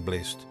uplifted and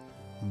blessed.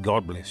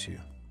 God bless you.